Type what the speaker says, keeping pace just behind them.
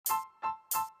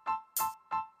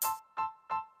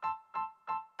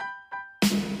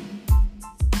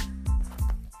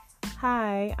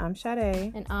Hi, I'm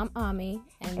Sade. And I'm Ami.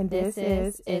 And this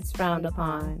is It's Frowned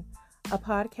Upon, a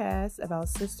podcast about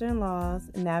sister-in-laws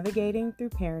navigating through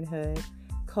parenthood,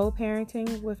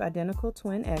 co-parenting with identical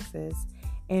twin exes,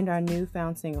 and our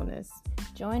newfound singleness.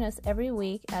 Join us every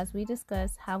week as we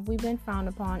discuss how we've been frowned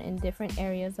upon in different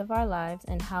areas of our lives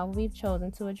and how we've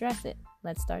chosen to address it.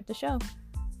 Let's start the show.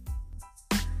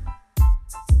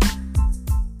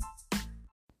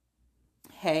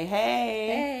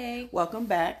 Hey. Welcome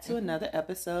back to another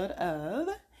episode of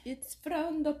It's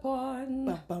Frowned Upon.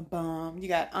 Bum, bum, bum. You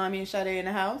got Ami and Sade in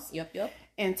the house. Yep.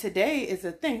 And today is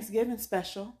a Thanksgiving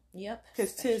special. Yep.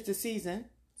 Because 'tis the season.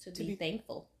 To be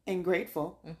thankful. And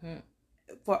grateful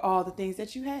for all the things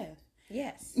that you have.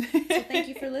 Yes. So thank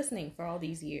you for listening for all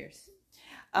these years.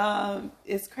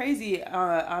 It's crazy.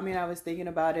 I was thinking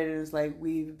about it, and it's like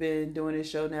we've been doing this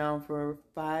show now for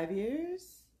 5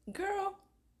 years. Girl,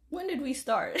 when did we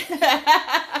start?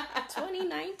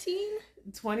 2019?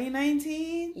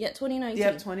 2019? Yeah, 2019.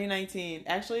 Yep, 2019.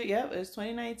 Actually, yep, it was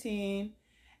 2019.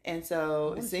 And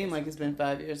so it seemed like it's been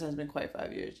 5 years. It hasn't been quite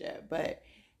 5 years yet. But,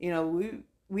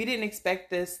 we didn't expect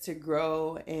this to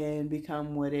grow and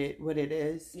become what it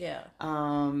is. Yeah.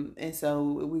 And so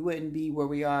we wouldn't be where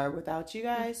we are without you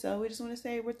guys. So we just want to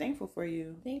say we're thankful for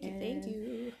you. Thank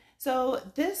you. So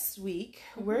this week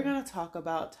we're going to talk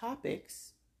about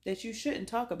topics that you shouldn't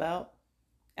talk about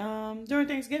during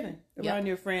Thanksgiving around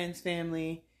your friends,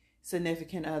 family,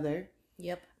 significant other.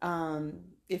 Yep.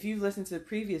 If you've listened to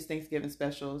previous Thanksgiving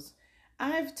specials,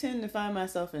 I've tend to find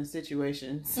myself in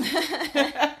situations.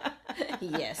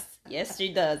 Yes,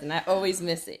 she does, and I always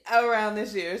miss it around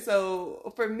this year.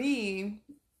 So for me,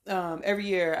 every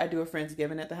year I do a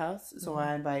Friendsgiving at the house. So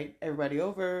I invite everybody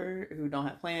over who don't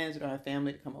have plans or don't have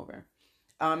family to come over.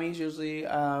 Ami's usually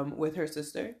with her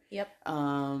sister. Yep.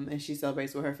 And she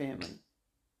celebrates with her family.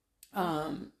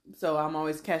 So I'm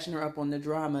always catching her up on the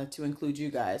drama to include you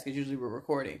guys because usually we're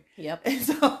recording. Yep. And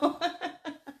so,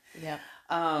 yep.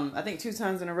 I think 2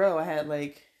 times in a row I had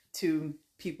like 2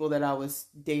 people that I was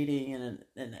dating and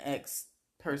an ex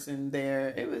person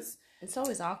there. It's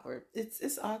always awkward.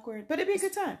 It's awkward, but it'd be a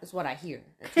good time. It's what I hear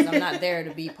because I'm not there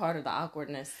to be part of the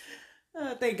awkwardness.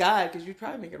 Thank God, because you'd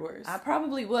probably make it worse. I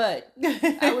probably would.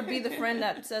 I would be the friend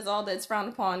that says all the it's frowned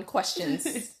upon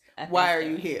questions. Why are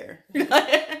you here?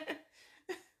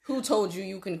 Who told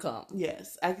you can come?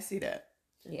 Yes, I can see that.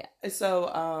 Yeah.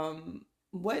 So,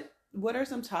 what are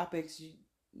some topics?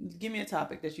 Give me a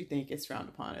topic that you think is frowned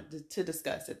upon to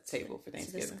discuss at the table for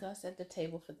Thanksgiving. To discuss at the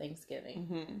table for Thanksgiving.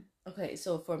 Mm-hmm. Okay,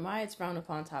 so for my it's frowned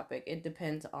upon topic, it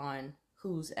depends on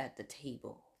who's at the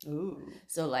table. Ooh.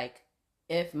 So, like,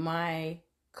 if my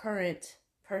current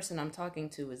person I'm talking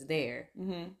to is there,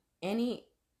 any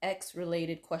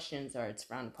ex-related questions are it's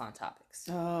frowned upon topics.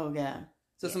 Oh, yeah.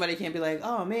 So somebody can't be like,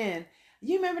 oh, man,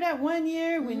 you remember that one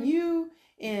year when you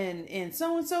and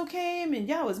so-and-so came and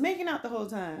y'all was making out the whole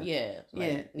time? Yeah.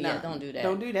 Don't do that.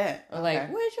 Don't do that. Or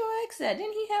like, where's your ex at?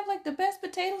 Didn't he have like the best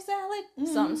potato salad?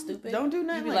 Something stupid. Don't do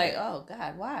nothing. You'd be like, oh,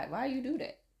 God, why you do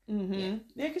that? Yeah,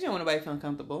 because you don't want nobody to feel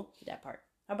uncomfortable. That part.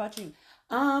 How about you?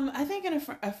 I think in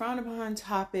a frowned upon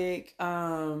topic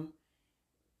to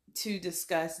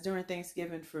discuss during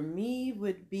Thanksgiving for me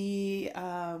would be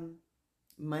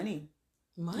money.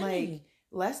 Like,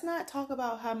 let's not talk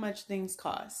about how much things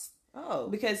cost. Oh.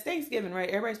 Because Thanksgiving, right?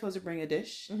 Everybody's supposed to bring a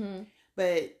dish. Mm-hmm.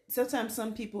 But sometimes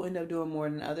some people end up doing more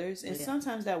than others. And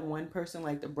sometimes that one person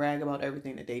like to brag about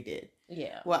everything that they did.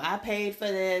 Yeah. Well, I paid for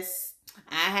this.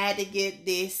 I had to get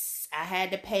this. I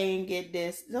had to pay and get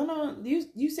this. No,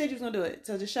 you said you was going to do it.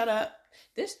 So just shut up.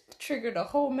 This triggered a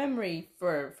whole memory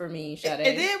for me, Sade.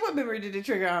 It did? What memory did it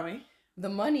trigger on me? The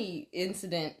money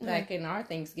incident back in our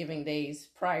Thanksgiving days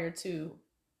prior to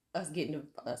us getting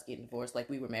divorced, like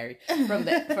we were married from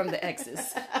the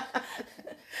exes,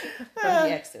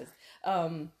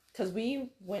 because we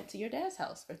went to your dad's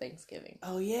house for Thanksgiving.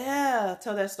 Oh yeah,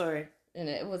 tell that story. And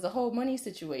it was a whole money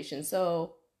situation.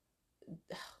 So,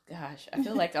 gosh, I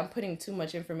feel like I'm putting too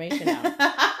much information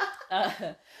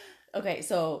out. Okay,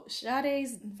 so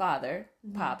Sade's father,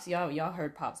 Pops, y'all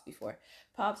heard Pops before.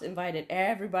 Pops invited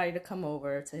everybody to come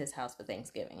over to his house for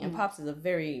Thanksgiving. And Pops is a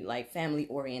very, like,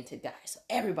 family-oriented guy, so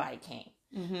everybody came.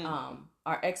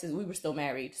 Our exes, we were still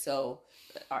married, so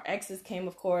our exes came,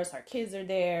 of course. Our kids are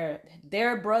there.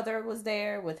 Their brother was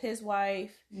there with his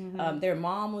wife. Their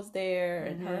mom was there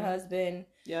and her husband.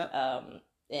 Yep.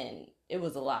 And it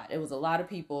was a lot. It was a lot of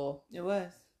people. It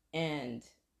was. And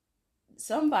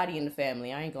somebody in the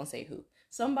family, I ain't gonna say who,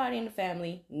 somebody in the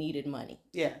family needed money.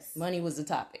 Yes. Money was the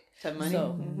topic. Money.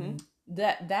 So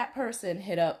that person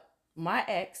hit up my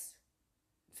ex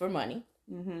for money,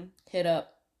 hit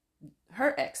up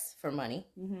her ex for money,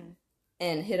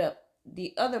 and hit up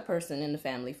the other person in the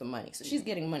family for money. So she's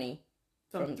getting money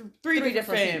from three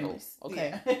different families. People.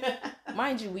 Okay. Yeah.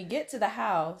 Mind you, we get to the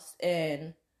house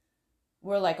and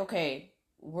we're like, okay,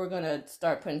 we're going to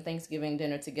start putting Thanksgiving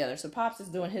dinner together. So Pops is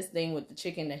doing his thing with the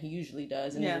chicken that he usually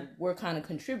does. And then we're kind of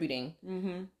contributing.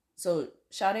 Mm-hmm. So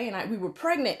Sade and I, we were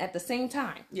pregnant at the same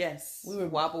time. Yes. We were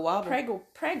wobble. Prego.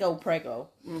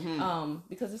 Mm-hmm.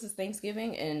 Because this is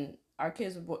Thanksgiving and our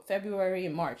kids were born, February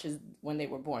and March is when they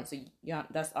were born. So yeah,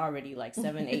 that's already like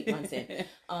 7-8 months in.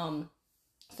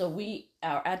 So we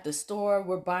are at the store.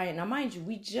 We're buying. Now, mind you,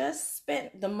 we just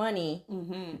spent the money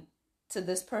to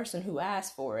this person who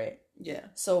asked for it. Yeah.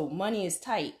 So money is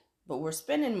tight, but we're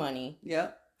spending money.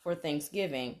 Yep. For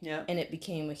Thanksgiving. Yep. And it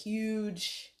became a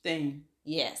huge thing.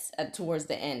 Yes. Towards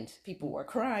the end, people were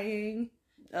crying.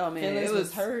 Oh man, Feelings it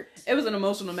was hurt. It was an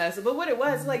emotional mess. But what it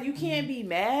was, like, you can't be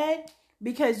mad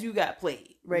because you got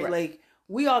played, right? Like,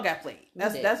 we all got played.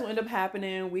 That's what ended up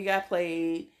happening. We got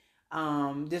played.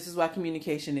 This is why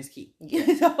communication is key.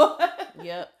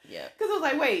 Yeah. Yep. Because I was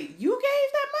like, wait, you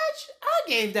gave that much? I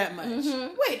gave that much.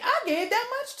 Mm-hmm. Wait, I gave that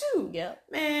much too. Yep.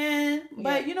 Man.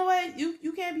 But you know what?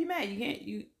 You can't be mad. You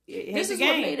can't. This is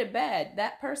what made it bad.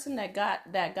 That person that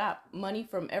got money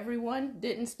from everyone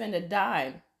didn't spend a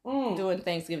dime doing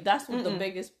Thanksgiving. That's what the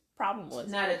biggest problem was.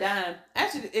 Not a dime.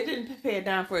 Actually, it didn't pay a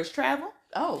dime for his travel.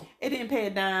 Oh. It didn't pay a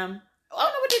dime. I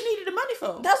don't know what they needed the money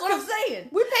for. That's what I'm saying.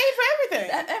 We paid for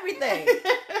everything. Everything.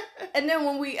 And then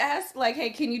when we asked, like,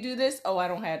 hey, can you do this? Oh, I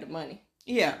don't have the money.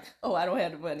 Yeah. Oh, I don't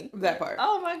have the money. That part.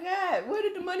 Oh, my God. Where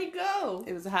did the money go?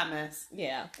 It was a hot mess.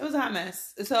 Yeah. It was a hot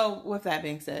mess. So, with that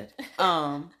being said,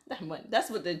 that money, that's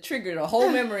what triggered a whole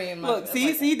memory in my Look,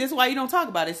 see, this is why you don't talk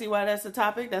about it. See why that's a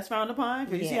topic that's frowned upon?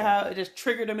 Because you see how it just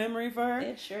triggered a memory for her?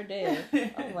 It sure did.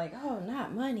 I was like, oh,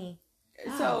 not money.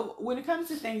 Oh. So, when it comes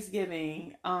to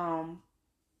Thanksgiving,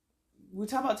 we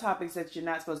talk about topics that you're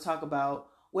not supposed to talk about.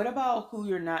 What about who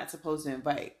you're not supposed to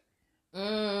invite?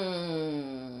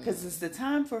 Because it's the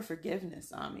time for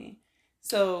forgiveness, Ami.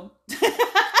 So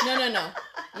no,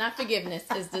 not forgiveness.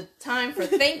 It's the time for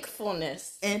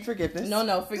thankfulness and forgiveness.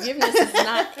 No, forgiveness is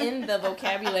not in the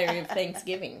vocabulary of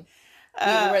Thanksgiving.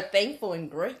 We're thankful and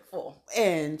grateful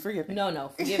and forgiveness. No,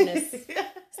 forgiveness.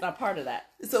 It's not part of that.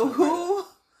 So who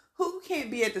can't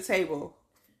be at the table?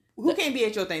 Who can't be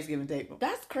at your Thanksgiving table?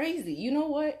 That's crazy. You know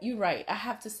what? You're right. I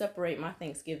have to separate my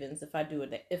Thanksgivings if I do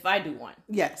one.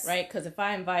 Yes. Right? Because if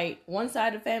I invite one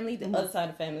side of the family, the other side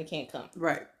of the family can't come.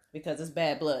 Right. Because it's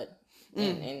bad blood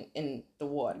in the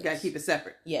water. You got to keep it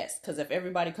separate. Yes. Because if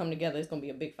everybody come together, it's going to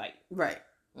be a big fight. Right.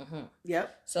 Mm-hmm.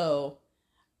 Yep. So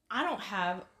I don't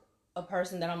have a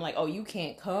person that I'm like, oh, you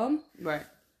can't come. Right.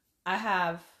 I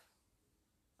have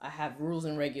rules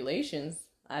and regulations.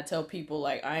 I tell people,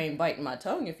 like, I ain't biting my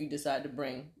tongue if you decide to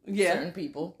bring certain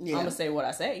people. Yeah. I'm going to say what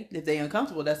I say. If they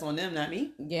uncomfortable, that's on them, not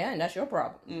me. Yeah, and that's your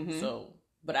problem. Mm-hmm. So,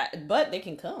 but they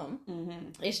can come.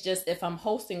 Mm-hmm. It's just if I'm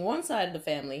hosting one side of the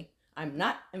family, I'm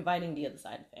not inviting the other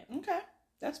side of the family. Okay.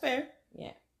 That's fair.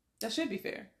 Yeah. That should be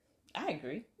fair. I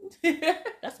agree.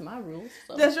 That's my rules.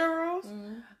 So. That's your rules?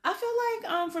 Mm-hmm. I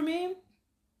feel like, for me,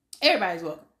 everybody's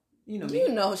welcome. You know me. You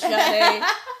know, Sade.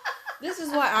 This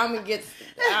is why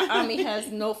Ami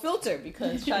has no filter,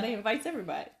 because Sade invites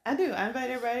everybody. I do. I invite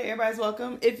everybody. Everybody's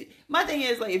welcome. My thing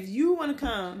is, like, if you want to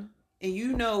come and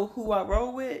you know who I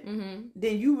roll with,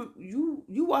 then you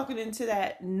walking into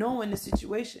that knowing the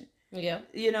situation. Yeah.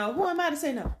 You know, who am I to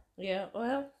say no? Yeah.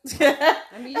 Well,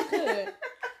 I mean, you could.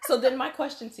 So then my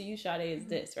question to you, Sade, is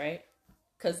this, right?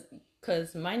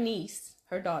 Because my niece,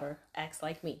 her daughter, acts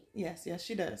like me. Yes,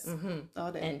 she does. Mm-hmm.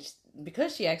 All day. And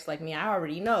because she acts like me, I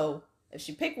already know if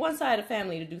she picked one side of the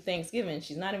family to do Thanksgiving,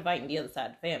 she's not inviting the other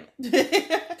side of the family.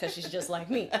 Because she's just like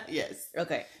me. Yes.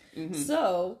 Okay. Mm-hmm.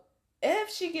 So, if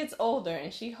she gets older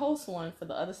and she hosts one for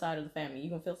the other side of the family, you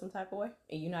gonna feel some type of way?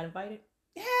 And you not invited?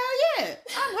 Hell yeah.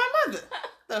 I'm her mother.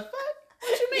 The fuck?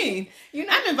 What you mean?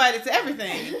 I'm invited to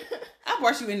everything. I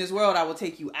brought you in this world. I will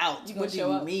take you out. What do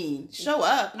you mean? Show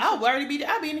up. I'll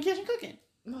be in the kitchen cooking.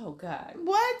 Oh, God.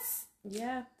 What?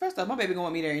 Yeah. First off, my baby gonna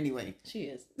want me there anyway. She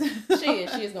is.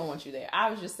 She is gonna want you there.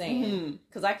 I was just saying,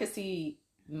 because I could see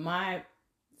my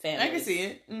family. I can see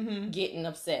it. Getting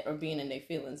upset or being in their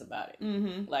feelings about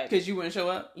it. Like, because you wouldn't show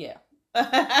up? Yeah.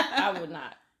 I would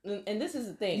not. And this is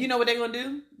the thing. You know what they're gonna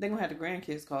do? They're gonna have the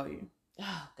grandkids call you.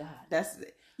 Oh, God. That's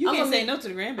it. You can't say no to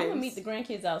the grandbabies. I'm gonna meet the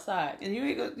grandkids outside. And you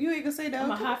ain't gonna say no. I'm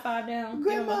gonna high five down.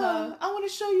 Grandma, I want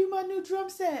to show you my new drum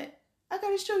set. I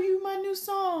gotta show you my new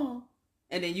song.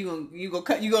 And then you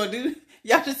gonna do.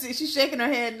 Y'all should see she's shaking her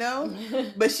head no,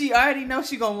 but she already knows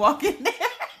she gonna walk in there.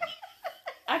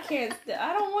 I can't.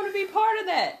 I don't want to be part of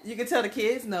that. You can tell the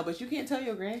kids no, but you can't tell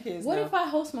your grandkids What no. if I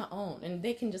host my own and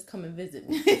they can just come and visit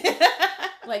me?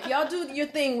 Like, y'all do your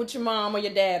thing with your mom or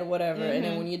your dad or whatever, and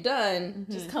then when you're done,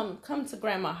 just come to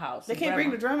grandma's house. They can't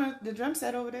bring the drum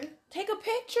set over there. Take a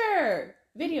picture.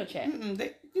 Video chat.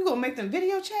 You gonna make them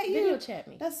video chat you? Video chat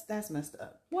me. That's messed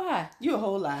up. Why? You a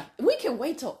whole lie. We can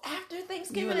wait till after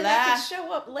Thanksgiving and I can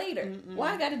show up later.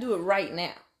 Why I got to do it right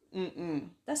now?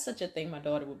 That's such a thing my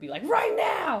daughter would be like, right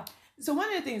now. So one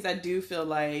of the things I do feel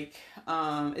like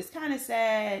it's kind of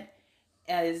sad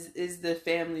is the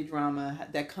family drama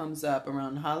that comes up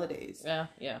around the holidays.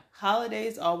 Yeah.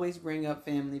 Holidays always bring up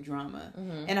family drama.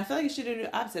 And I feel like you should do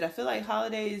the opposite. I feel like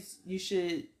holidays, you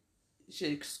should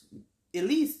at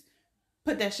least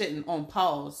put that shit on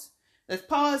pause. Let's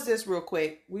pause this real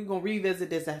quick. We're going to revisit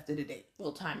this after the date.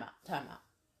 Well, time out.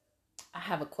 I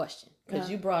have a question. Because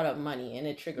you brought up money and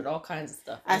it triggered all kinds of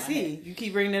stuff. I see. Head. You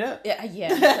keep bringing it up.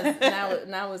 Yeah. Because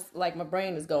now it's like my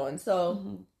brain is going.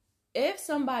 So if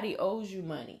somebody owes you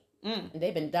money and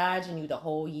they've been dodging you the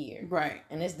whole year. Right.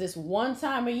 And it's this one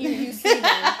time a year you see them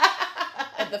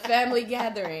at the family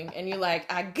gathering and you're like,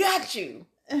 I got you.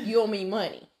 You owe me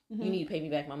money. You need to pay me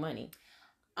back my money.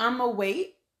 I'm going to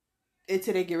wait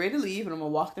until they get ready to leave, and I'm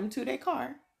going to walk them to their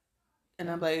car. And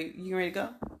I'm like, you ready to go?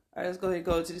 All right, let's go ahead and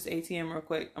go to this ATM real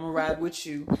quick. I'm going to ride with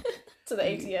you. To the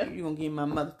ATM? You're going to give me my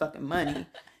motherfucking money.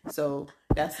 So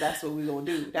that's what we're going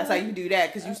to do. That's how you do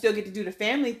that, because you still get to do the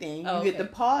family thing. You get to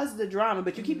pause the drama,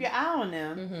 but you keep your eye on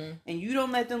them, and you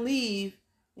don't let them leave,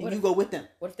 and you go with them.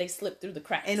 What if they slip through the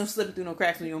cracks? Ain't no slipping through no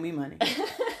cracks when you owe me money.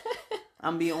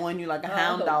 I'm be on you like a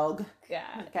hound dog.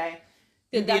 God. Okay?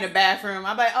 You be in the bathroom.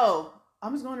 I'm like, oh,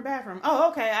 I'm just going to the bathroom. Oh,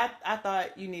 okay. I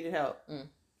thought you needed help.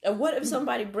 And what if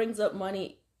somebody brings up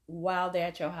money while they're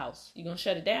at your house? You gonna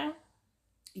shut it down?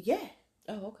 Yeah.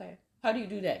 Oh, okay. How do you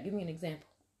do that? Give me an example.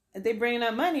 If they bringing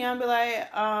up money, I'll be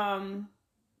like, come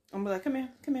here,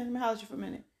 let me holler at you for a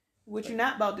minute. What you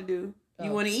not about to do?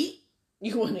 You want to eat?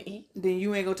 You want to eat? Then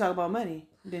you ain't gonna talk about money.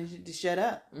 Then just shut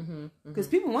up. Because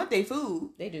people want their food.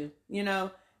 They do. You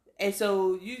know. And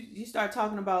so you start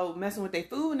talking about messing with their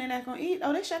food and they're not going to eat.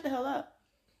 Oh, they shut the hell up.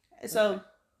 So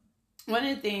one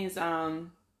of the things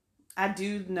I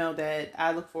do know that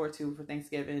I look forward to for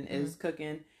Thanksgiving is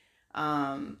cooking.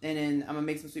 And then I'm going to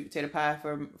make some sweet potato pie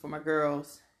for my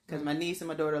girls. Because my niece and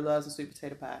my daughter love some sweet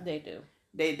potato pie. They do.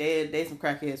 They some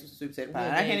crackheads with some sweet potato pie.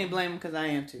 Yeah, I can't even blame them because I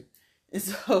am too. And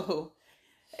so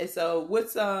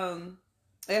what's so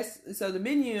the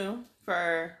menu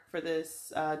for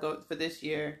this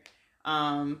year,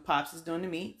 Pops is doing the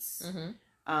meats,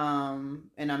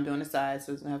 and I'm doing the sides.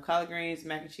 So it's gonna have collard greens,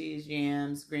 mac and cheese,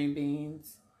 yams, green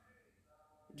beans,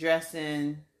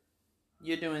 dressing.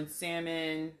 You're doing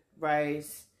salmon,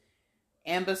 rice.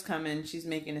 Amber's coming. She's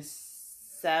making a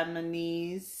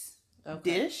Salmonese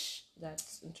dish.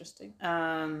 That's interesting.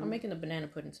 I'm making a banana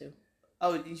pudding too.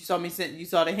 Oh, you saw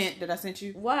the hint that I sent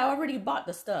you? Well, I already bought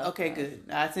the stuff. Okay, good.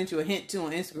 I sent you a hint too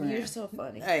on Instagram. You're so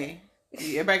funny. Hey,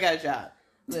 everybody got a job.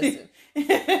 Listen.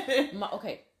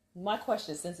 My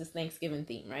question, since it's Thanksgiving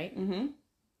theme, right?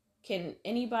 Can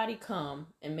anybody come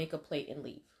and make a plate and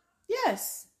leave?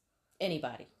 Yes.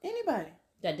 Anybody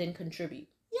that didn't contribute?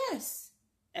 Yes.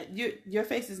 Your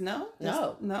face is no?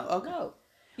 No. Okay. No.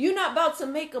 You're not about to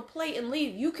make a plate and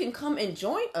leave. You can come and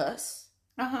join us.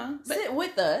 Sit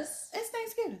with us. It's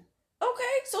Thanksgiving.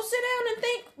 Okay, so sit down and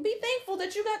be thankful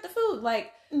that you got the food.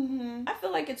 Like, I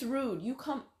feel like it's rude. You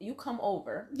come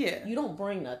over. Yeah. You don't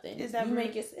bring nothing. Is that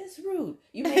rude? It's rude.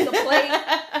 You make a plate.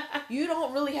 You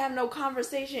don't really have no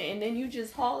conversation, and then you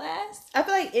just haul ass. I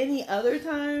feel like any other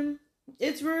time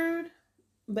it's rude,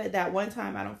 but that one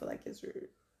time I don't feel like it's rude.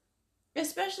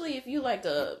 Especially if you like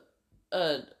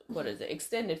what is it,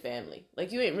 extended family.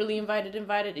 Like, you ain't really invited,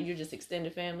 and you're just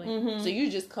extended family. So you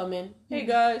just come in, hey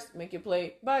guys, make your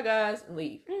plate, bye guys, and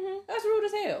leave. That's rude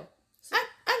as hell. So,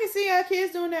 I can see our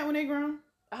kids doing that when they grown.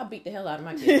 I'll beat the hell out of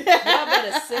my kids. Y'all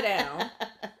better sit down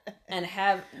and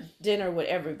have dinner with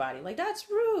everybody. Like, that's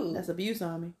rude. That's abuse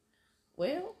on me.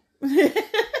 Well,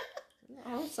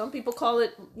 some people call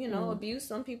it, abuse.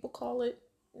 Some people call it.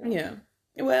 Yeah.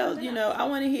 Well, I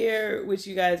want to hear what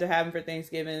you guys are having for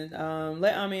Thanksgiving.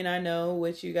 Let Ami and I know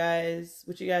what you guys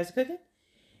are cooking,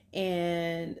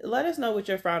 and let us know what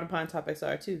your frowned upon topics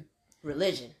are too.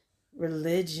 Religion.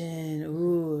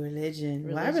 Ooh,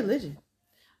 religion. Why religion?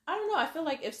 I don't know. I feel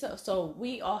like if so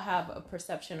we all have a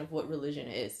perception of what religion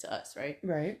is to us, right?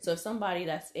 Right. So if somebody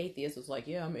that's atheist was like,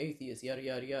 yeah, I'm atheist, yada,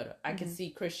 yada, yada. I can see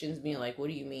Christians being like, what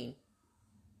do you mean?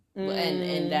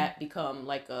 And that become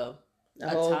like a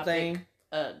whole topic thing.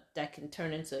 That can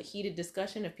turn into a heated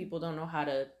discussion if people don't know how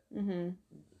to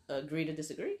agree to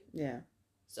disagree. Yeah.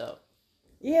 So.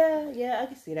 Yeah, I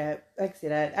can see that.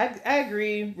 I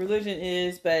agree. Religion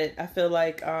is, but I feel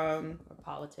like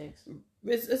politics.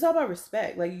 It's all about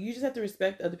respect. Like, you just have to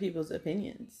respect other people's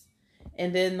opinions.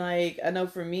 And then, like, I know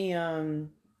for me, one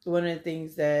of the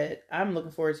things that I'm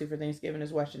looking forward to for Thanksgiving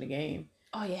is watching the game.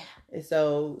 Oh yeah. And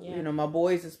so, you know, my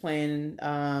boys is playing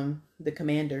the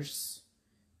Commanders,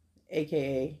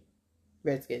 aka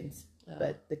Redskins,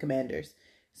 but the Commanders.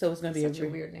 So it's gonna be such a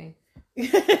weird name.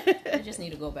 I just need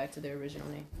to go back to their original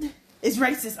name. It's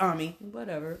racist, Army.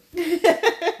 Whatever.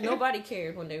 Nobody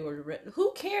cared when they were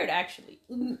who cared, actually?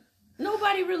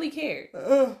 Nobody really cared.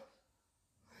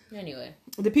 Anyway.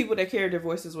 The people that cared, their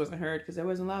voices wasn't heard because they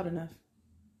wasn't loud enough.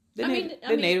 The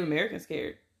Native Americans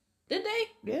cared. Did they?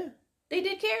 Yeah. They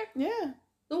did care? Yeah.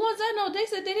 The ones I know, they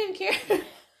said they didn't care.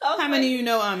 How many you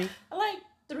know, Ami? Like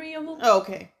 3 of them. Oh,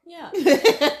 okay. Yeah. They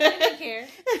didn't care.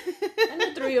 I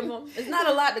know 3 of them. It's not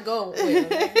a lot to go with.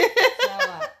 Okay? It's not a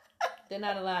lot. They're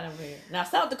not a lot over here. Now,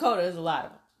 South Dakota is a lot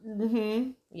of them.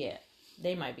 Mm-hmm. Yeah.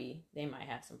 They might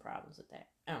have some problems with that.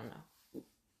 I don't know.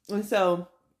 And so,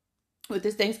 with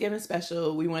this Thanksgiving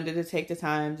special, we wanted to take the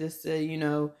time just to, you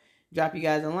know, drop you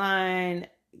guys a line,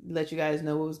 let you guys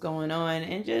know what was going on,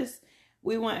 and just,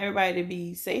 we want everybody to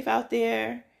be safe out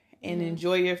there and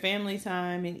enjoy your family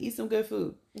time and eat some good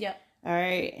food. Yep. All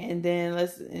right. And then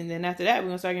after that, we're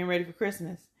going to start getting ready for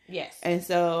Christmas. Yes. And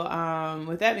so,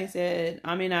 with that being said,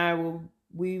 Ami and I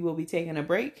will be taking a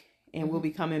break, and we'll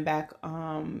be coming back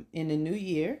in the new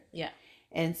year. Yeah.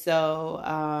 And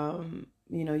so,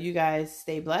 you know, you guys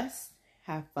stay blessed,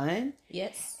 have fun.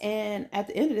 Yes. And at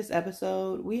the end of this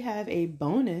episode, we have a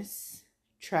bonus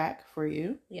track for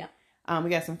you. Yeah. We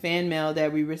got some fan mail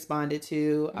that we responded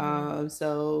to.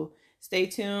 So stay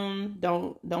tuned.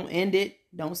 Don't end it.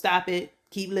 Don't stop it.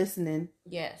 Keep listening.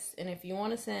 Yes. And if you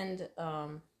want to send,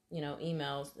 you know,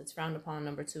 emails, it's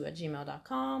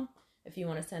frownedupon2@gmail.com. If you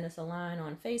want to send us a line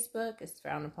on Facebook, it's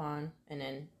frowned upon. And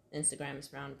then Instagram is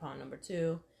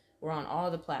frownedupon2. We're on all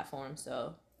the platforms.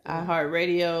 So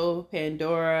iHeartRadio,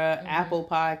 Pandora, Apple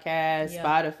Podcasts,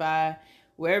 Spotify.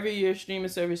 Wherever your streaming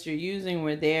service you're using,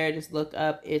 we're there. Just look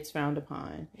up It's Frowned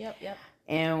Upon. Yep.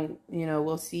 And, you know,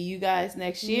 we'll see you guys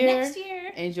next year.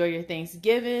 Enjoy your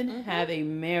Thanksgiving. Have a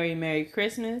Merry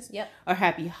Christmas. Yep. Or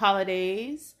Happy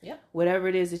Holidays. Yep. Whatever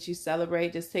it is that you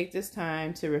celebrate, just take this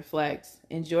time to reflect.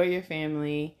 Enjoy your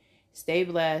family. Stay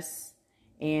blessed.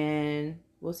 And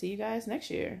we'll see you guys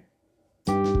next year.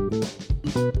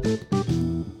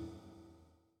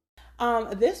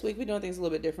 This week we're doing things a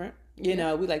little bit different. You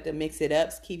know, we like to mix it up,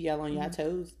 keep y'all on y'all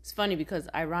toes. It's funny because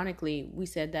ironically we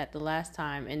said that the last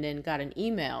time and then got an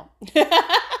email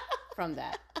from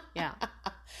that. Yeah.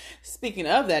 Speaking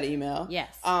of that email,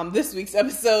 yes. This week's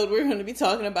episode we're going to be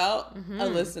talking about a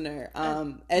listener.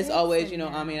 As always, you know,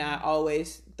 I mean, I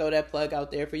always throw that plug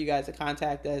out there for you guys to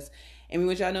contact us, and we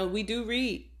want y'all to know we do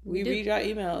read. We read your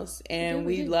emails, and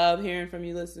we love hearing from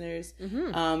you listeners. We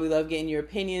love getting your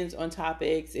opinions on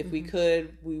topics. If we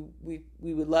could, we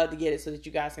would love to get it so that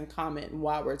you guys can comment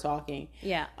while we're talking.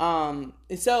 Yeah.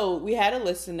 So we had a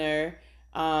listener,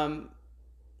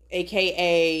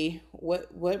 AKA,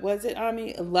 what was it,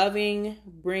 Ami? Loving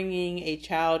bringing a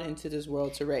child into this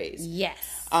world to raise.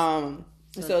 Yes.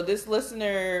 So this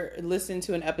listener listened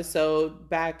to an episode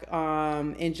back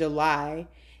in July.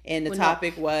 And the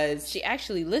topic was... She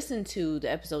actually listened to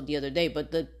the episode the other day, but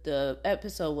the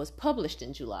episode was published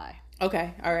in July.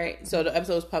 Okay, all right. So the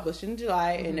episode was published in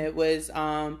July, and it was...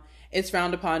 it's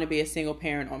frowned upon to be a single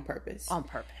parent on purpose. On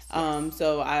purpose, yes.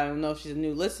 So I don't know if she's a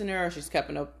new listener or she's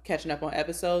catching up on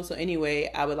episodes. So anyway,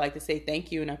 I would like to say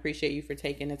thank you, and I appreciate you for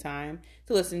taking the time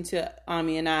to listen to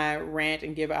Ami and I rant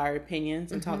and give our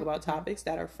opinions and talk about topics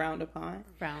that are frowned upon.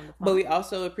 But we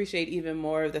also appreciate even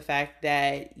more of the fact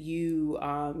that you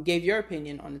gave your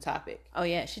opinion on the topic. Oh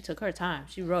yeah, she took her time.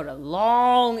 She wrote a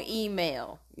long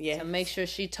email to make sure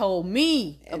she told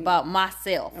me about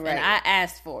myself, and I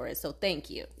asked for it. So thank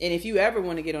you. And if you ever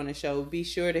want to get on the show, be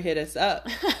sure to hit us up.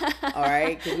 All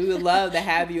right, because we would love to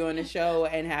have you on the show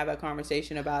and have a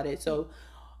conversation about it. So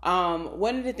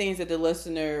one of the things that the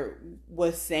listener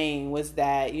was saying was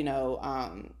that, you know,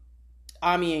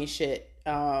 Ami ain't shit.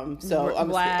 So I'm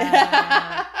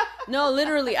wow. No,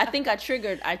 literally, I think I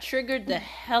triggered the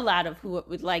hell out of who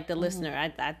would like the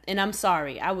listener. And I'm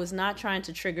sorry. I was not trying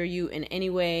to trigger you in any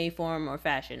way, form, or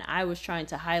fashion. I was trying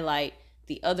to highlight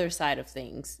the other side of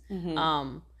things.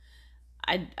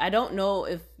 I don't know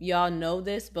if y'all know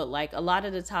this, but like a lot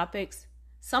of the topics,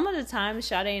 some of the time,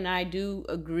 Sade and I do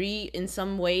agree in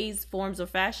some ways, forms, or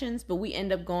fashions, but we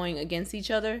end up going against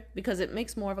each other because it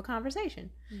makes more of a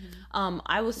conversation.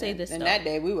 I will say this, and though. that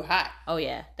day we were hot. Oh,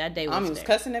 yeah. That day was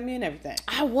cussing at me and everything.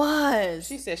 I was.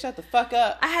 She said, shut the fuck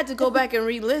up. I had to go back and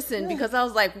re-listen because I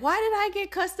was like, why did I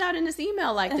get cussed out in this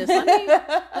email like this?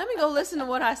 Let me go listen to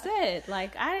what I said.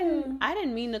 Like, I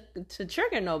didn't mean to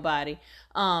trigger nobody.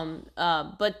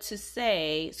 But to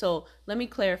say, so let me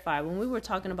clarify. When we were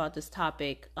talking about this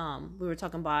topic, we were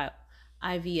talking about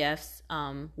IVFs,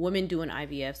 women doing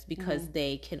IVFs because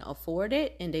they can afford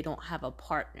it and they don't have a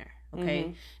partner.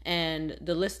 Okay. And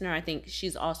the listener, I think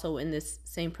she's also in this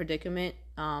same predicament.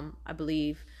 I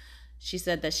believe she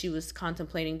said that she was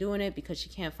contemplating doing it because she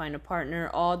can't find a partner.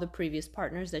 All the previous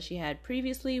partners that she had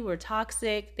previously were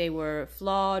toxic. They were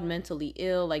flawed, mentally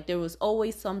ill. Like, there was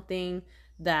always something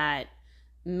that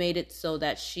made it so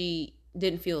that she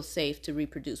didn't feel safe to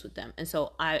reproduce with them. And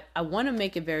so I want to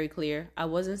make it very clear. I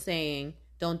wasn't saying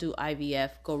don't do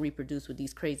IVF, go reproduce with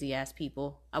these crazy ass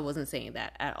people. I wasn't saying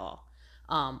that at all.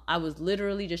 I was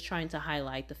literally just trying to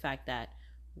highlight the fact that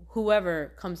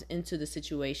whoever comes into the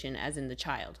situation, as in the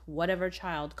child, whatever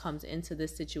child comes into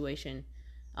this situation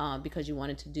because you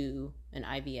wanted to do an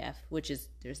IVF, which is,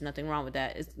 there's nothing wrong with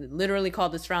that. It's literally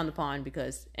called this frowned upon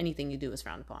because anything you do is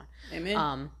frowned upon.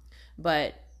 Amen.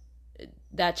 But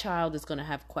that child is going to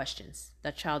have questions.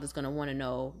 That child is going to want to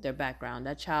know their background.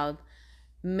 That child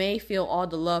may feel all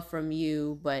the love from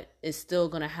you, but is still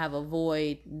going to have a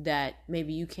void that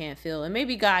maybe you can't fill. And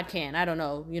maybe God can. I don't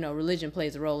know. You know, religion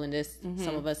plays a role in this.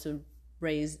 Some of us are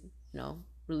raised,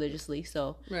 religiously.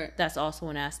 So that's also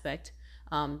an aspect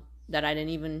that I didn't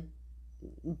even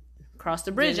cross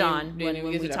the bridge on when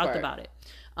we talked about it.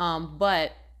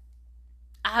 But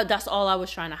that's all I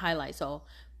was trying to highlight. So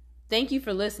thank you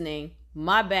for listening.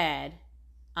 My bad.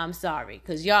 I'm sorry.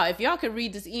 Because if y'all could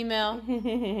read this email,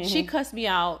 she cussed me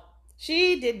out.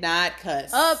 She did not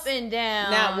cuss. Up and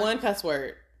down. Not one cuss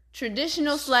word.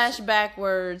 Traditional /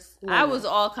 backwards. Ooh. I was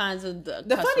all kinds of the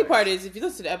funny words. Part is, if you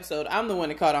listen to the episode, I'm the one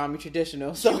that called on me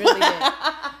traditional. So. She really did.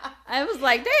 I was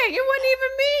like, dang, it wasn't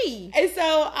even me. And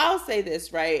so I'll say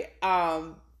this, right?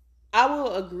 I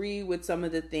will agree with some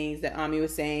of the things that Ami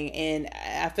was saying. And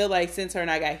I feel like since her and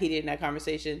I got heated in that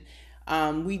conversation,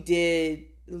 we did...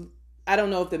 I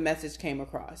don't know if the message came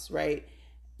across, right?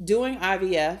 Doing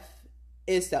IVF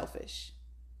is selfish.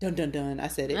 Dun, dun, dun. I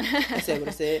said it. I said what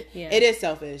I said. Yeah. It is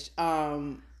selfish.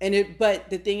 But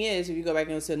the thing is, if you go back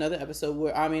and listen to another episode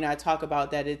where Ami and I talk about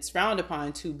that it's frowned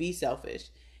upon to be selfish.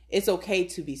 It's okay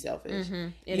to be selfish.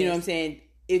 You know what I'm saying?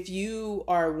 If you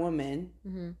are a woman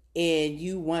and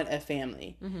you want a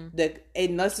family,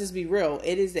 and let's just be real,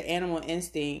 it is the animal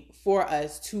instinct for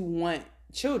us to want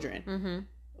children.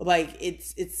 Like,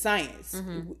 it's science.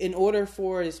 In order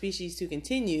for the species to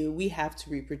continue, we have to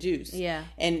reproduce. Yeah.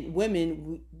 And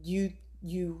women, you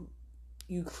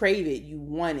crave it, you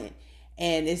want it.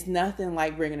 And it's nothing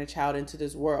like bringing a child into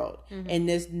this world. And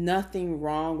there's nothing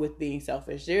wrong with being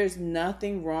selfish. There's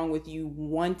nothing wrong with you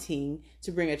wanting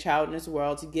to bring a child in this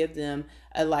world to give them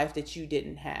a life that you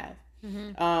didn't have.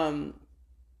 The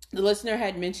listener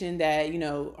had mentioned that,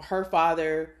 her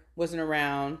father wasn't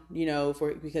around,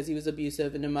 because he was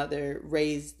abusive, and the mother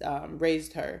raised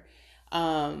her.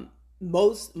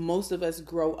 Most of us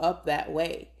grow up that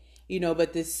way,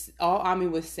 but this, all Ami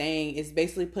was saying is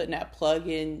basically putting that plug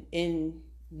in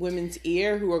women's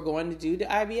ear who are going to do the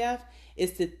IVF,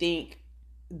 is to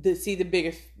see the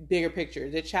bigger picture.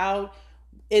 The child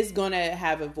is going to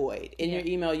have a void. In your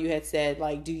email, you had said,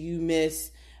 like, do you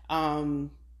miss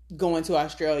going to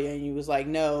Australia? And you was like,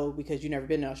 no, because you've never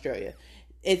been to Australia.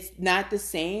 It's not the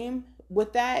same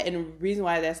with that. And the reason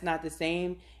why that's not the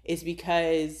same is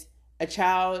because a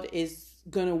child is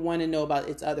going to want to know about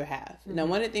its other half. Now,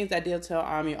 one of the things I did tell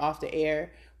Ami off the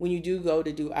air, when you do go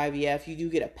to do IVF, you do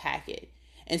get a packet.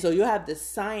 And so you'll have the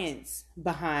science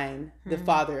behind the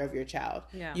father of your child.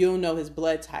 Yeah. You'll know his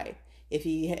blood type. If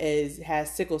he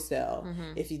has sickle cell,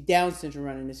 if he's Down syndrome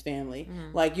running in his family,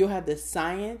 like, you'll have the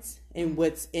science and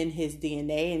what's in his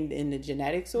DNA and in the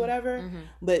genetics or whatever.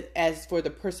 But as for the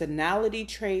personality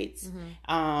traits,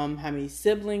 how many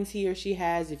siblings he or she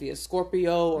has, if he's a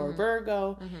Scorpio or a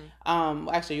Virgo,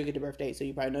 actually you'll get the birth date, so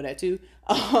you probably know that too.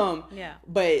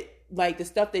 But like, the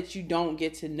stuff that you don't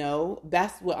get to know,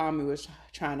 that's what Ami was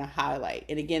trying to highlight.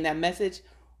 And again, that message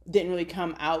didn't really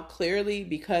come out clearly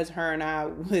because her and I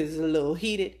was a little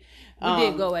heated. We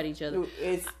did go at each other.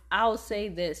 I'll say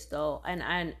this though, and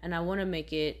I want to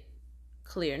make it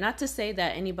clear, not to say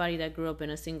that anybody that grew up in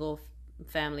a single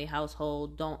family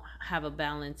household don't have a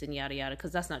balance and yada yada,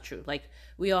 because that's not true. Like,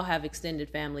 we all have extended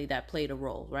family that played a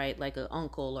role, right? Like an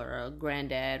uncle or a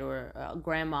granddad or a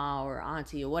grandma or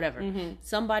auntie or whatever.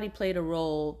 Somebody played a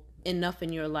role enough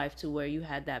in your life to where you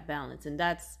had that balance, and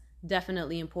that's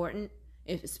definitely important,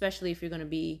 especially if you're going to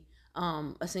be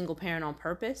a single parent on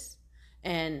purpose.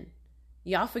 And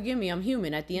y'all forgive me, I'm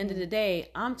human. At the end of the day,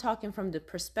 I'm talking from the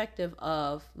perspective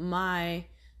of my,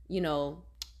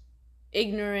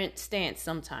 ignorant stance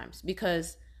sometimes,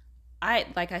 because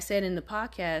like I said in the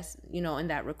podcast, in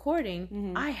that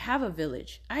recording, I have a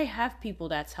village. I have people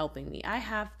that's helping me. I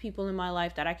have people in my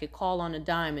life that I could call on a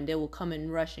dime and they will come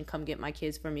and rush and come get my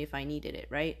kids for me if I needed it,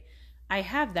 right? I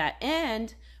have that.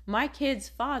 And my kid's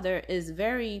father is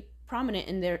very prominent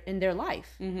in their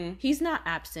life. He's not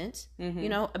absent,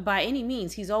 by any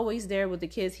means. He's always there with the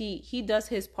kids. He does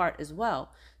his part as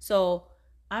well. So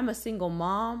I'm a single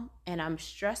mom and I'm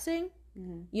stressing,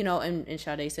 and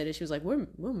Sade said it. She was like,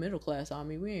 we're middle class,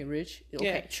 Ami. We ain't rich.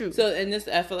 Okay, true. So, and this,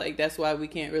 I feel like that's why we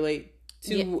can't relate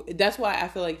to, that's why I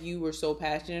feel like you were so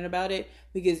passionate about it,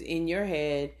 because in your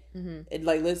head,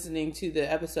 like listening to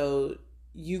the episode,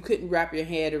 you couldn't wrap your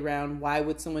head around why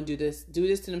would someone do this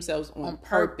to themselves on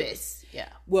purpose. Yeah.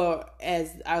 Well,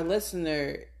 as our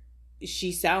listener,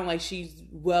 she sounded like she's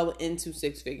well into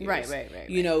six figures. Right.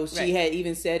 She had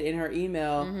even said in her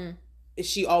email,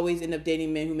 she always ended up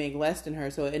dating men who make less than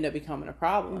her, so it ended up becoming a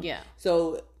problem. Yeah.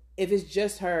 So if it's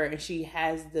just her and she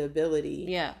has the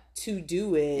ability to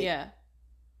do it,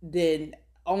 then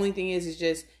only thing is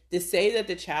just to say that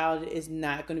the child is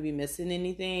not going to be missing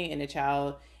anything and the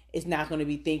child is not going to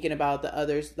be thinking about the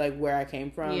others, like where I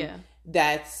came from. Yeah.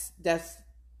 That's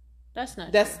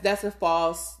not that's a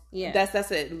false,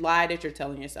 that's a lie that you're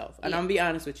telling yourself. And I'm gonna be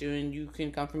honest with you, and you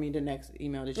can come for me the next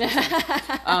email that you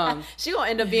send. She gonna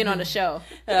end up being on the show.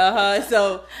 But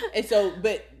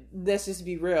let's just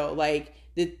be real. Like,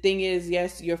 the thing is,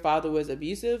 yes, your father was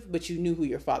abusive, but you knew who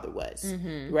your father was,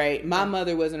 right? My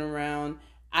mother wasn't around,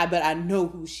 but I know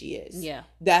who she is. Yeah.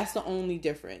 That's the only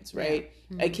difference, right?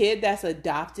 Yeah. A kid that's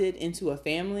adopted into a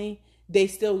family, they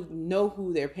still know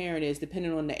who their parent is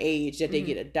depending on the age that they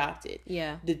get adopted.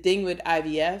 Yeah. The thing with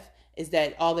IVF is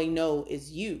that all they know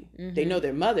is you. They know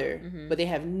their mother, but they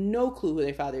have no clue who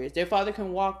their father is. Their father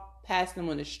can walk past them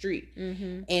on the street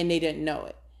and they didn't know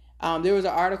it. There was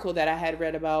an article that I had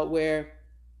read about where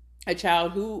a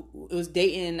child who was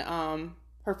dating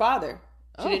her father.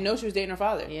 She didn't know she was dating her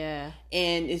father. Yeah.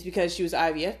 And it's because she was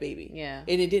an IVF baby. Yeah.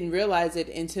 And it didn't realize it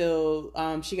until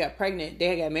she got pregnant.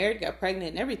 They got married, got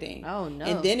pregnant and everything. Oh, no.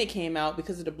 And then it came out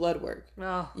because of the blood work.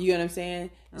 Oh. You know what I'm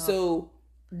saying? Oh. So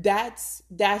that's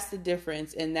the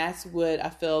difference. And that's what I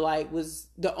feel like was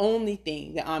the only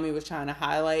thing that Ami was trying to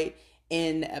highlight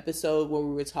in the episode where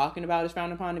we were talking about is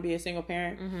frowned upon to be a single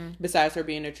parent, besides her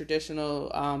being a traditional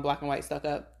black and white stuck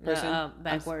up person.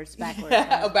 Backwards.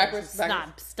 Backwards.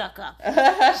 Not stuck up.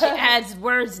 She adds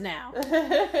words now.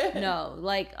 No,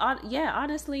 like,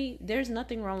 honestly, there's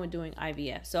nothing wrong with doing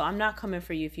IVF. So I'm not coming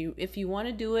for you. If you want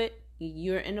to do it,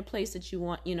 you're in a place that you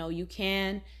want, you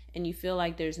can, and you feel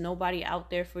like there's nobody out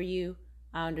there for you,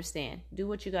 I understand. Do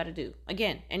what you got to do.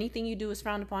 Again, anything you do is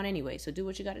frowned upon anyway, so do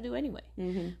what you got to do anyway.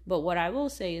 But what I will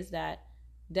say is that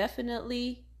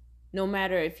definitely, no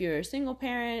matter if you're a single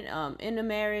parent, in a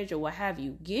marriage or what have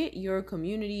you, get your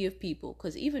community of people,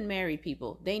 because even married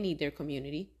people, they need their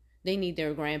community. They need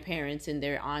their grandparents and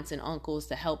their aunts and uncles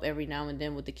to help every now and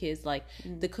then with the kids. Like,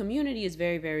 the community is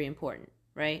very, very important,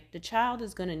 right? The child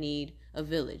is going to need a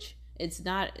village. It's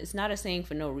not a saying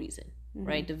for no reason.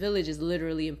 Right? The village is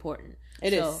literally important.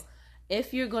 It is.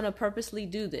 If you're going to purposely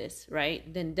do this,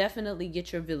 right, then definitely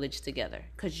get your village together,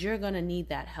 because you're going to need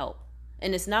that help.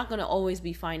 And it's not going to always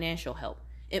be financial help.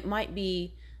 It might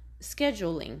be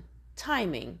scheduling,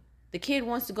 timing. The kid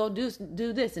wants to go do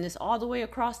this, and it's all the way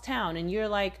across town, and you're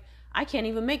like, I can't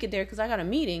even make it there because I got a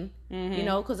meeting,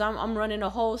 because I'm running a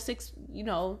whole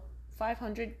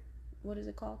 500, what is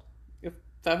it called?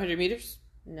 500 meters?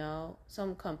 No,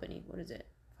 some company. What is it?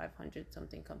 500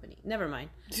 something company. Never mind.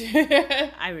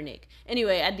 Ironic.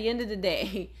 Anyway, at the end of the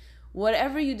day,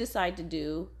 whatever you decide to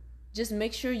do, just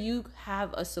make sure you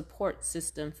have a support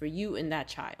system for you and that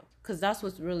child, because that's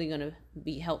what's really going to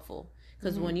be helpful.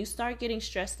 Because when you start getting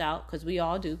stressed out, because we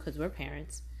all do, because we're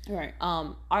parents, right?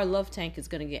 Our love tank is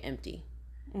going to get empty.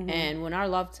 And when our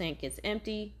love tank gets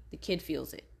empty, the kid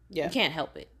feels it. Yeah. You can't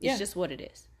help it. It's just what it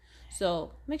is.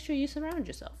 So make sure you surround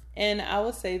yourself. And I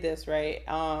will say this, right,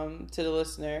 to the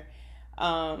listener.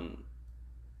 I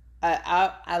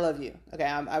love you. Okay,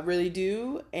 I really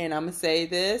do. And I'm going to say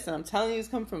this, and I'm telling you it's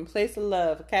coming from a place of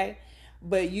love, okay?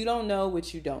 But you don't know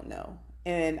what you don't know.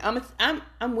 and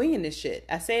I'm winging this shit.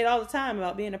 I say it all the time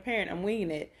about being a parent. I'm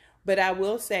winging it, but I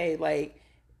will say, like,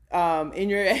 in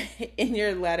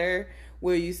your letter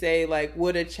where you say, like,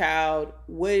 would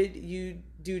you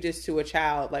do this to a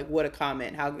child? Like, what a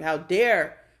comment! How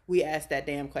dare we ask that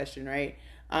damn question, right?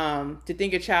 To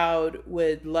think a child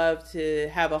would love to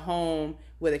have a home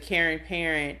with a caring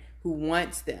parent who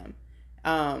wants them.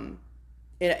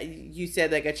 You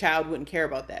said, like, a child wouldn't care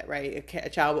about that, right? A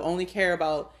child would only care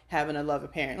about having a loving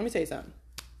parent. Let me tell you something,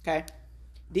 okay?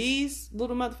 These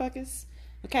little motherfuckers,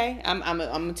 okay? I'm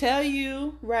gonna tell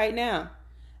you right now,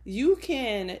 you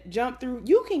can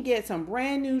get some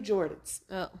brand new Jordans.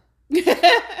 Oh.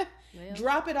 Well.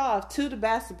 Drop it off to the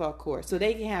basketball court so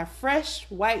they can have fresh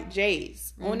white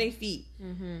J's on their feet.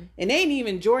 Mm-hmm. And they ain't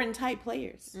even Jordan type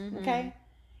players, okay?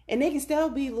 And they can still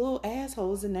be little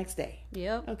assholes the next day.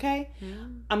 Yep. Okay?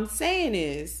 Mm-hmm. I'm saying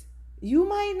is, you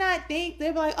might not think,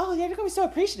 they're like, oh, yeah, they're going to be so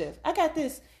appreciative. I got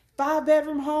this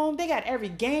 5-bedroom home. They got every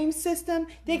game system.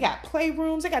 They got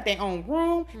playrooms. They got their own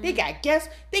room. Mm-hmm. They got guests.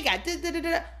 They got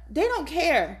da-da-da-da. They don't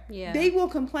care. Yeah. They will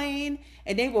complain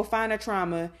and they will find a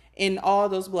trauma in all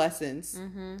those blessings.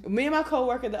 Mm-hmm. Me and my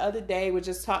coworker the other day would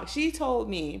just talk. She told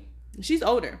me, she's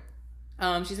older.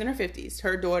 She's in her 50s.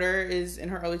 Her daughter is in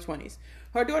her early 20s.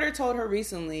 Her daughter told her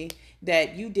recently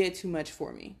that you did too much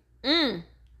for me.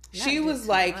 She was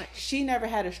like, she never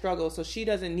had a struggle, so she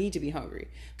doesn't need to be hungry.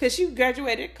 Because she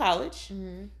graduated college,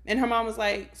 and her mom was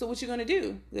like, so what you going to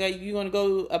do? Like, you going to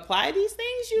go apply these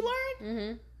things you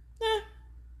learned?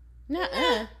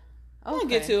 I'll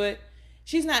get to it.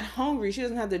 She's not hungry. She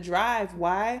doesn't have the drive.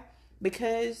 Why?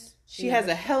 Because she has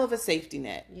a hell of a safety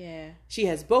net. Yeah. She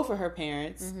has both of her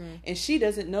parents, and she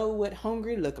doesn't know what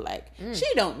hungry look like. She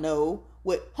don't know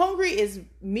what hungry is,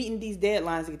 meeting these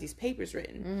deadlines to get these papers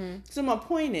written. So my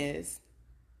point is,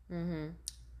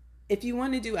 if you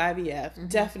want to do IVF,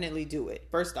 definitely do it.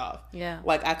 First off,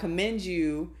 like, I commend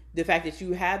you, the fact that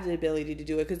you have the ability to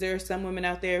do it, because there are some women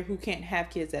out there who can't have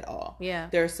kids at all. Yeah.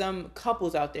 There are some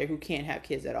couples out there who can't have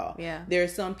kids at all. Yeah. There are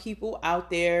some people out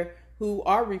there who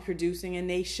are reproducing and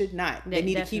they should not. They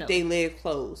need to keep their legs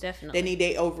closed. Definitely. They need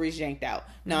their ovaries yanked out.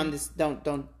 Now, I'm just don't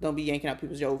be yanking out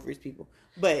people's ovaries, people.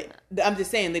 But I'm just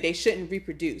saying that they shouldn't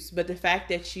reproduce. But the fact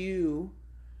that you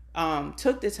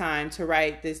took the time to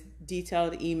write this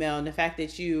detailed email, and the fact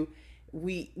that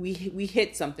we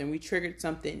hit something, we triggered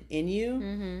something in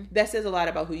you, that says a lot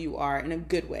about who you are in a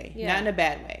good way, not in a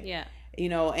bad way. Yeah. You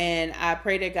know, and I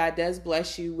pray that God does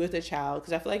bless you with a child,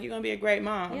 because I feel like you're going to be a great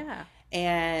mom. Yeah.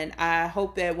 And I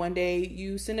hope that one day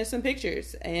you send us some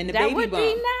pictures and the baby bump. That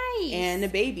would be nice. And the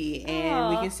baby.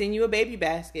 And we can send you a baby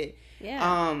basket.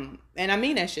 Yeah. And I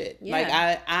mean that shit. Yeah.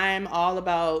 Like, I'm all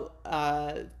about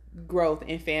growth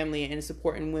and family and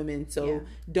supporting women. So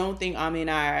don't think Ami and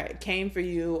I came for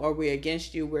you or we're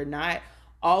against you. We're not.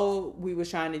 All we were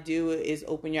trying to do is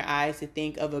open your eyes to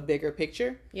think of a bigger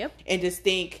picture. Yep. And just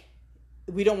think,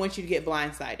 we don't want you to get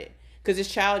blindsided. Because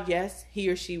this child, yes, he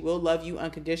or she will love you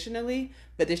unconditionally,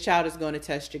 but this child is going to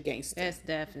test your gangster. That's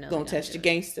definitely going to test your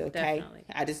gangster, okay? Definitely.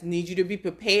 I just need you to be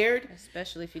prepared.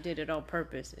 Especially if you did it on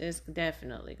purpose. It's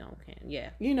definitely going to,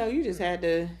 yeah. You know, you just had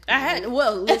to...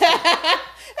 Well, listen.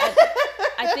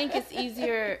 I think it's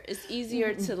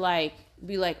easier to, like,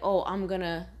 be like, oh, I'm going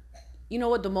to... You know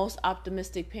what the most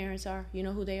optimistic parents are? You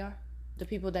know who they are? The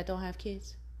people that don't have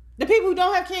kids. The people who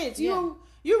don't have kids.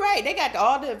 You're right. They got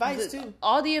all the advice, too.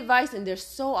 All the advice, and they're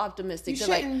so optimistic. You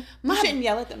shouldn't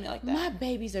yell at them like that. My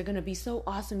babies are going to be so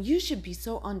awesome. You should be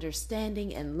so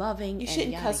understanding and loving. You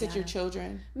shouldn't cuss at your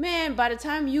children. Man, by the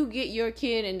time you get your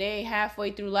kid and they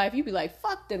halfway through life, you be like,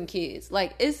 fuck them kids.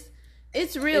 Like, it's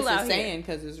real out here. It's a saying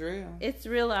because it's real. It's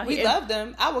real out here. We love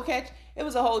them. I will catch... It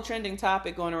was a whole trending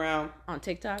topic going around. On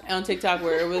TikTok? On TikTok,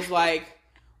 where it was like,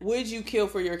 would you kill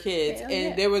for your kids? Hell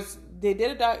and they was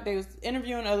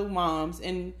interviewing other moms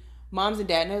and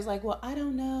dad, and they was like, well, I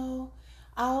don't know.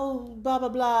 Oh, blah, blah,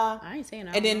 blah. I ain't saying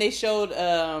that. And then they showed,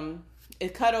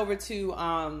 it cut over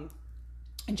to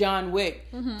John Wick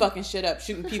fucking shit up,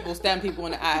 shooting people, stabbing people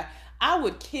in the eye. I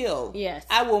would kill. Yes.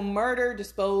 I will murder,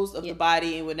 dispose of the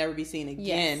body, and would never be seen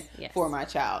again for my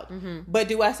child. But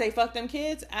do I say fuck them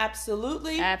kids?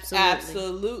 Absolutely.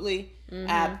 Absolutely.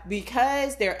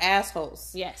 Because they're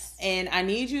assholes. Yes. And I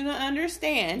need you to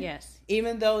understand. Yes.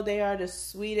 Even though they are the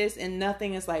sweetest, and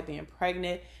nothing is like being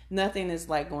pregnant. Nothing is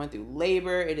like going through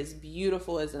labor. It is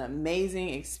beautiful. It's an amazing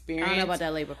experience. I don't know about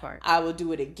that labor part. I will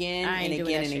do it again and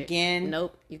again and again.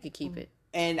 Nope. You could keep it.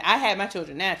 And I had my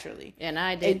children naturally. And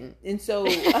I didn't. And so...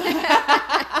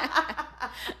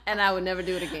 And I would never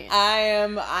do it again. I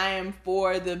am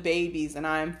for the babies, and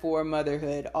I am for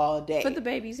motherhood all day. For the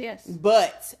babies, yes.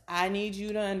 But I need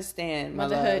you to understand, my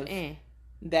motherhood love.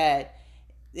 that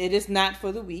it is not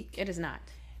for the weak. It is not.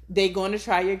 They're going to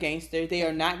try your gangster. They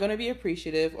are not going to be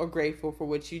appreciative or grateful for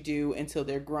what you do until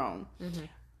they're grown. Mm-hmm.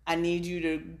 I need you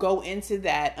to go into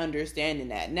that understanding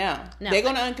that. Now they're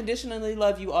going to unconditionally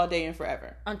love you all day and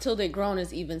forever. Until they're grown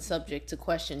is even subject to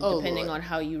question, depending on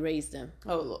how you raise them.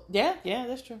 Oh, Lord. Yeah,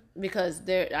 that's true. Because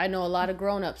I know a lot of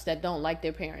grown-ups that don't like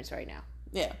their parents right now.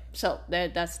 Yeah. So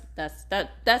that's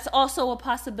also a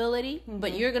possibility. Mm-hmm.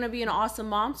 But you're going to be an awesome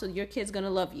mom, so your kid's going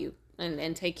to love you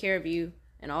and take care of you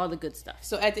and all the good stuff.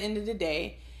 So at the end of the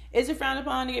day, is it frowned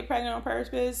upon to get pregnant on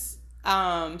purpose?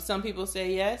 Some people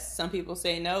say yes, some people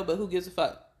say no, but who gives a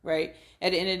fuck, right?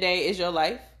 At the end of the day, it's your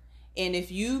life. And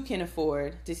if you can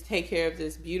afford to take care of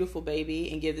this beautiful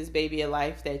baby and give this baby a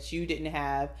life that you didn't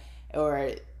have,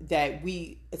 or that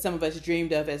some of us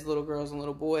dreamed of as little girls and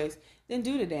little boys, then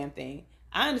do the damn thing.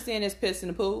 I understand it's piss in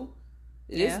the pool.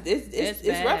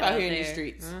 It's rough out here in these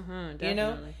streets. Mm-hmm, you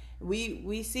know?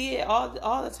 We see it all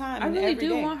the time. I really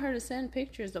do want her to send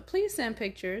pictures. Please send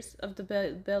pictures of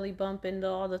the belly bump and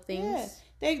all the things.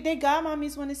 Yeah, they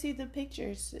godmommies want to see the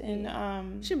pictures,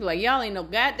 and she'd be like, "Y'all ain't no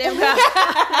goddamn god."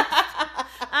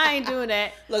 I ain't doing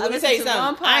that. Look, let me tell you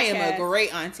something. I am a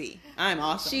great auntie. I'm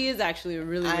awesome. She is actually a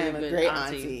really good great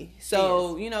auntie.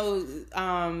 So,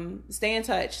 stay in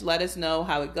touch. Let us know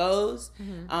how it goes.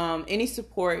 Mm-hmm. Any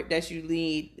support that you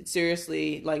need,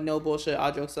 seriously, like no bullshit,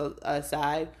 all jokes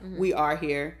aside, we are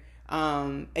here.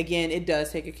 Again, it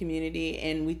does take a community,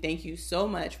 and we thank you so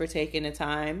much for taking the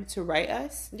time to write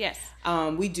us. Yes.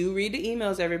 We do read the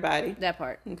emails, everybody. That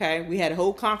part. Okay. We had a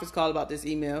whole conference call about this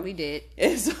email. We did.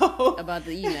 And so about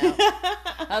the email.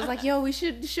 I was like, yo, we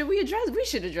should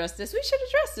address this,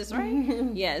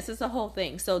 right? Yeah, this is a whole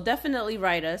thing. So definitely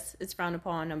write us. It's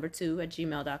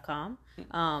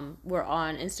frownedupon2@gmail.com. We're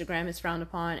on Instagram, it's frowned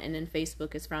upon, and then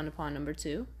Facebook is frowned upon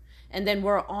 2. And then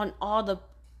we're on all the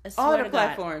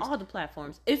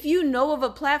platforms. If you know of a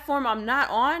platform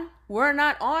we're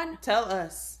not on, tell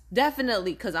us.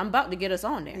 Definitely, because I'm about to get us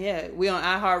on there. Yeah, we on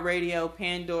iHeartRadio,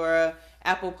 Pandora,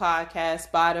 Apple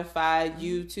Podcasts, Spotify,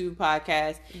 YouTube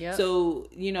Podcasts. Yep. So,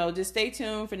 just stay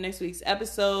tuned for next week's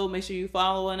episode. Make sure you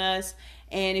following us.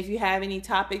 And if you have any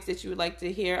topics that you would like to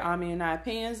hear Ami and I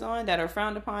opinions on that are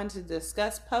frowned upon to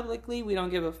discuss publicly, we don't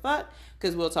give a fuck,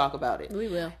 because we'll talk about it. We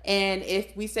will. And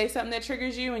if we say something that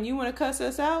triggers you and you want to cuss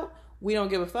us out, we don't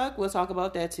give a fuck. We'll talk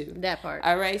about that too. That part.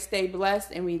 All right. Stay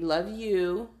blessed, and we love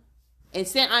you. And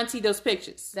send Auntie those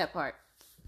pictures. That part.